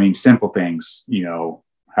 simple things,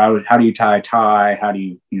 how do you tie a tie? How do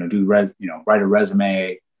you, write a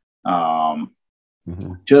resume?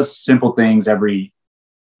 Just simple things every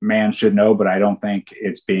man should know, but I don't think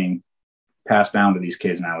it's being passed down to these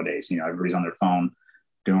kids nowadays. Everybody's on their phone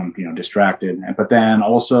doing, distracted. But then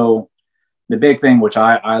also the big thing, which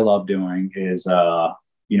I love doing is, I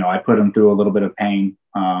put them through a little bit of pain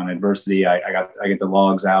and adversity. I get the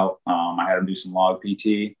logs out. I had them do some log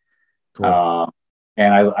PT. Cool.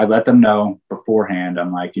 And I let them know beforehand.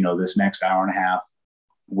 I'm like, this next hour and a half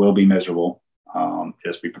will be miserable.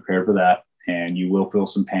 Just be prepared for that. And you will feel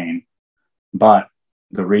some pain. But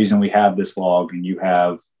the reason we have this log and you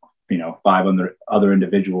have five other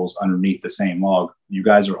individuals underneath the same log, you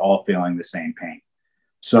guys are all feeling the same pain.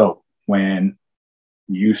 So when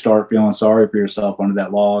you start feeling sorry for yourself under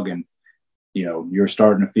that log, and you're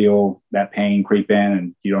starting to feel that pain creep in,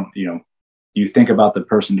 and you think about the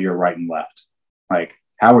person to your right and left, like,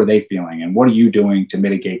 how are they feeling and what are you doing to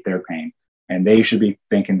mitigate their pain? And they should be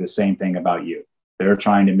thinking the same thing about you. They're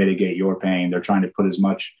trying to mitigate your pain. They're trying to put as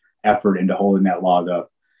much effort into holding that log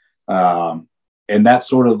up. And that's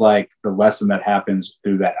sort of like the lesson that happens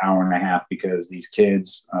through that hour and a half, because these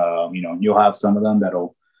kids, you'll have some of them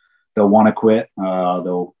they'll want to quit.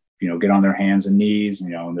 They'll, get on their hands and knees,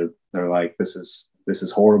 and they're like, this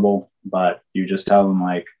is horrible. But you just tell them,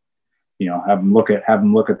 like, have them look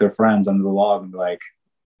at their friends under the log and be like,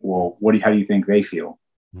 well, how do you think they feel?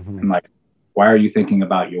 Mm-hmm. And like, why are you thinking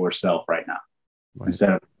about yourself right now instead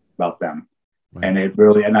of about them? Right. And it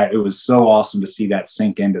was so awesome to see that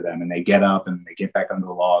sink into them, and they get up and they get back under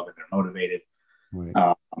the log and they're motivated.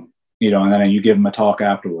 Right. And then you give them a talk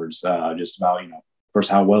afterwards, just about, first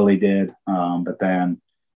how well they did, but then,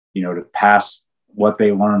 to pass what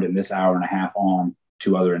they learned in this hour and a half on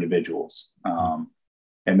to other individuals.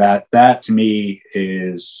 And that to me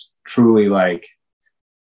is truly, like,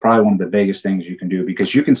 probably one of the biggest things you can do,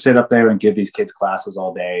 because you can sit up there and give these kids classes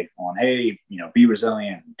all day on, hey, be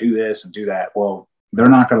resilient, do this and do that. Well, they're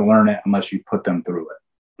not going to learn it unless you put them through it,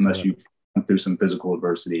 unless you put them through some physical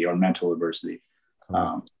adversity or mental adversity.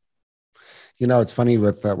 It's funny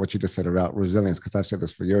with what you just said about resilience, because I've said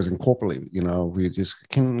this for years, and corporally, we just,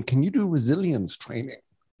 can you do resilience training?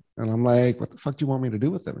 And I'm like, what the fuck do you want me to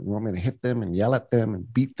do with them? You want me to hit them and yell at them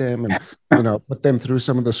and beat them and, put them through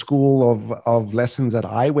some of the school of lessons that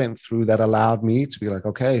I went through that allowed me to be like,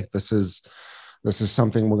 okay, this is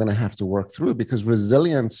something we're going to have to work through, because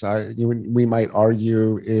resilience, we might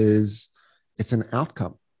argue, it's an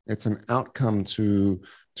outcome. It's an outcome to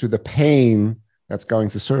the pain that's going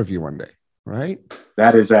to serve you one day, right?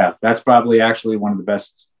 That's probably actually one of the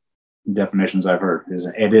best definitions I've heard.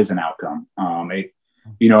 It is an outcome. And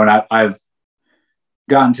I've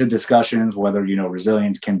gotten to discussions whether,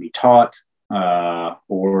 resilience can be taught,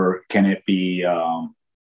 or can it be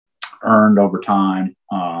earned over time?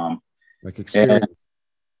 Like experience.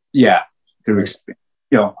 Through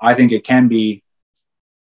experience. I think it can be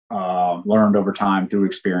learned over time through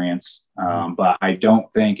experience, but I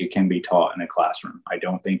don't think it can be taught in a classroom. I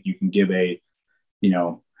don't think you can give a,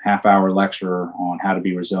 half-hour lecture on how to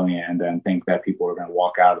be resilient and then think that people are going to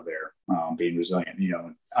walk out of there being resilient.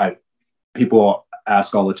 People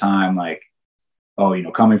ask all the time, like, oh,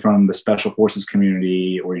 coming from the special forces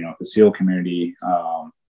community or, the SEAL community,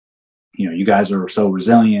 you guys are so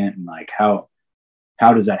resilient, and like, how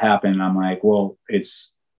does that happen? And I'm like, well,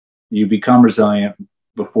 you become resilient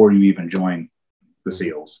before you even join the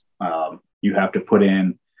SEALs. You have to put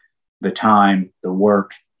in the time, the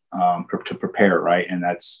work, to prepare, right? And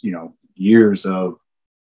that's, years of,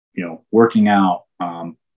 working out,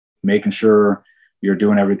 making sure you're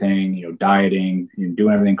doing everything, dieting,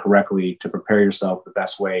 doing everything correctly to prepare yourself the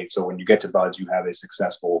best way. So when you get to BUD/S, you have a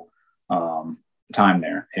successful time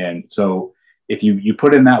there. And so if you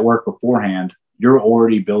put in that work beforehand, you're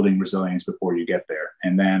already building resilience before you get there.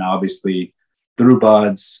 And then obviously through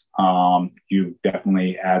BUD/S, you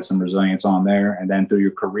definitely add some resilience on there. And then through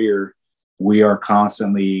your career, we are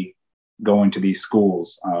constantly going to these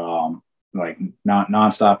schools, like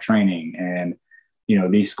nonstop training. And,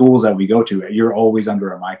 these schools that we go to, you're always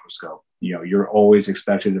under a microscope. You're always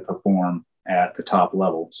expected to perform at the top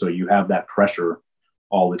level. So you have that pressure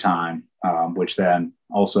all the time, which then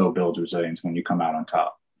also builds resilience when you come out on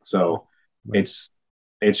top. So it's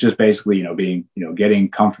just basically, being, getting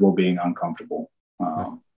comfortable being uncomfortable.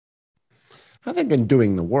 I think in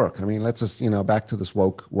doing the work, I mean, let's just, back to this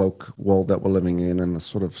woke world that we're living in, and the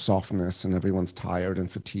sort of softness, and everyone's tired and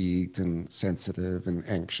fatigued and sensitive and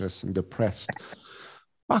anxious and depressed.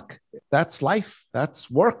 Fuck, that's life. That's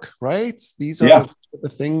work, right? These are the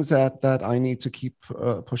things that I need to keep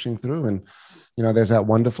pushing through. And, there's that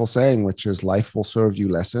wonderful saying, which is, life will serve you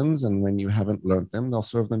lessons, and when you haven't learned them, they'll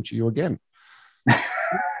serve them to you again.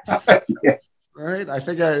 Yes. Right. I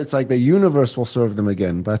think it's like the universe will serve them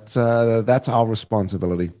again, but that's our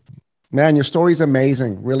responsibility. Man, your story's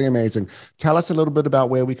amazing, really amazing. Tell us a little bit about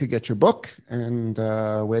where we could get your book, and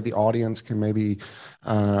where the audience can maybe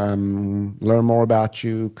learn more about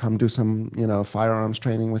you, come do some, firearms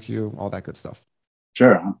training with you, all that good stuff.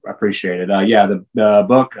 Sure. I appreciate it. The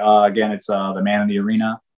book, again, it's The Man in the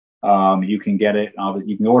Arena. You can get it.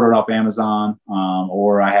 You can order it off Amazon,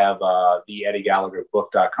 or I have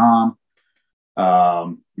theeddiegallagherbook.com.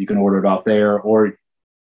 You can order it off there, or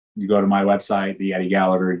you go to my website, the Eddie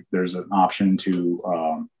Gallagher. There's an option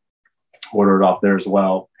to order it off there as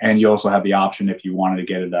well. And you also have the option if you wanted to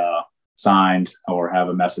get it signed or have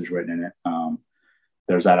a message written in it.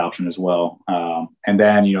 There's that option as well. And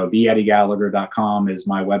then, theeddygallagher.com is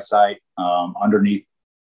my website. Underneath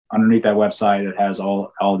that website, it has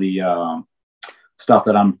all the stuff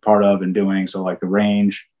that I'm part of and doing. So like the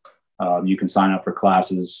range, you can sign up for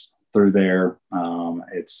classes through there.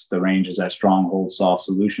 The range is at Stronghold Soft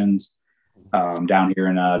Solutions down here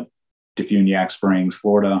in Defuniak Springs,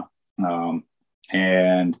 Florida.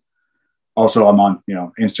 And also I'm on,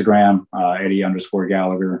 Instagram,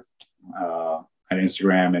 Eddie_Gallagher at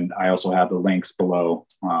Instagram. And I also have the links below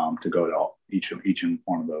to go to each and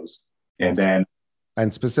one of those.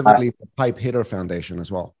 And specifically the Pipe Hitter Foundation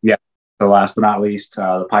as well. Yeah. So last but not least,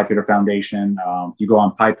 the Pipe Hitter Foundation. You go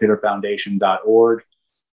on pipehitterfoundation.org.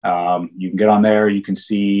 You can get on there. You can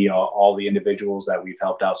see all the individuals that we've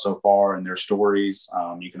helped out so far and their stories.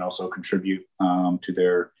 You can also contribute to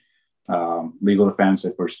their legal defense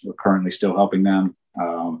if we're currently still helping them.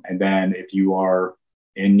 And then if you are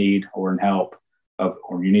in need or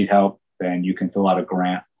or you need help, then you can fill out a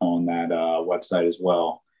grant on that website as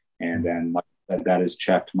well. And then that is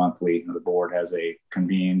checked monthly. The board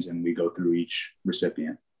convenes and we go through each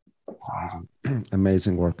recipient.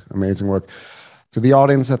 Amazing work. To the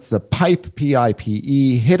audience, that's the Pipe,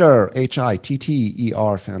 P-I-P-E, Hitter,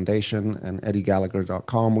 H-I-T-T-E-R Foundation, and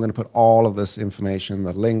eddygallagher.com. We're going to put all of this information,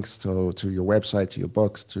 the links to your website, to your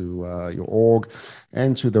books, to your org,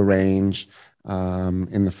 and to the range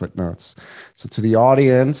in the footnotes. So to the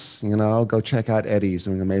audience, go check out Eddie. He's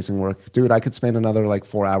doing amazing work. Dude, I could spend another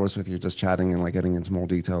 4 hours with you just chatting and getting into more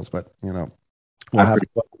details, but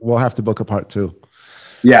we'll have to book a part 2.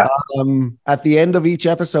 Yeah. At the end of each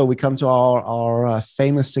episode, we come to our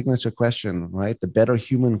famous signature question, right? The better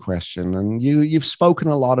human question. And you've spoken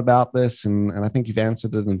a lot about this, and I think you've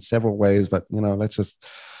answered it in several ways, but let's just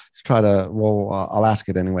try to, I'll ask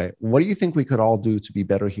it anyway. What do you think we could all do to be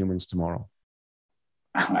better humans tomorrow?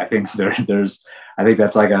 I think I think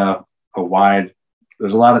that's like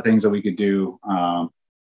there's a lot of things that we could do.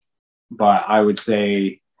 But I would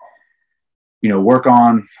say, work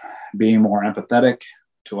on being more empathetic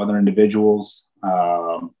to other individuals,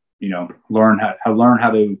 learn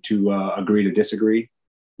how to agree to disagree.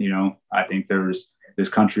 I think this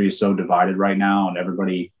country is so divided right now and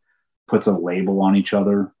everybody puts a label on each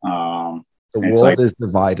other. The world is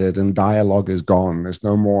divided and dialogue is gone. There's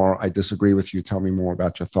no more, I disagree with you, tell me more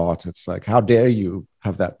about your thoughts. It's like, how dare you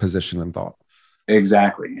have that position and thought?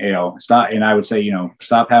 Exactly. Stop. And I would say,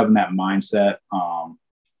 stop having that mindset.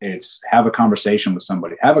 It's have a conversation with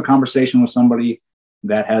somebody. Have a conversation with somebody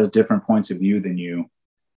that has different points of view than you,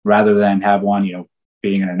 rather than have one,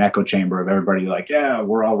 being in an echo chamber of everybody like, yeah,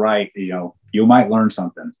 we're all right. You might learn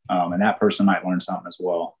something, and that person might learn something as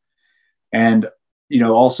well. And,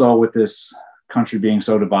 also with this country being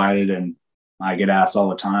so divided, and I get asked all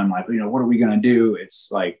the time, like, what are we going to do? It's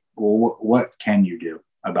like, well, what can you do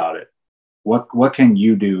about it? What can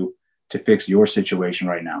you do to fix your situation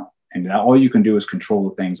right now? And all you can do is control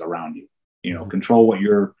the things around you, control what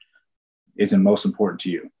is most important to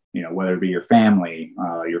you, whether it be your family,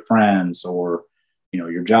 your friends, or,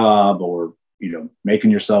 your job, or,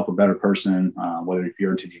 making yourself a better person, whether if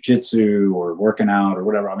you're into jiu-jitsu or working out or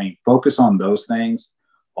whatever. I mean, focus on those things.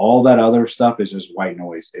 All that other stuff is just white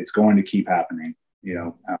noise. It's going to keep happening,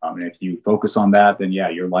 and if you focus on that, then yeah,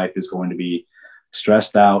 your life is going to be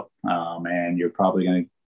stressed out, and you're probably going to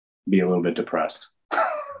be a little bit depressed.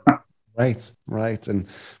 Right. And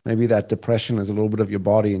maybe that depression is a little bit of your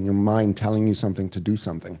body and your mind telling you something to do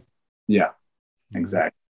something. Yeah,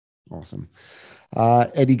 exactly. Awesome.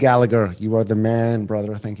 Eddie Gallagher, you are the man,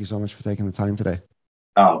 brother. Thank you so much for taking the time today.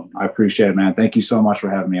 Oh, I appreciate it, man. Thank you so much for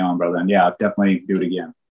having me on, brother. And yeah, I'll definitely do it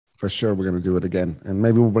again. For sure, we're going to do it again. And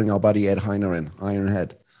maybe we'll bring our buddy Ed Heiner in,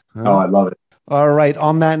 Ironhead. Oh, I love it. All right.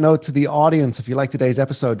 On that note, to the audience, if you like today's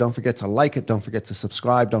episode, don't forget to like it. Don't forget to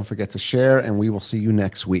subscribe. Don't forget to share. And we will see you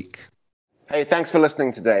next week. Hey, thanks for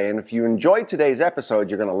listening today. And if you enjoyed today's episode,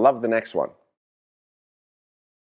 you're going to love the next one.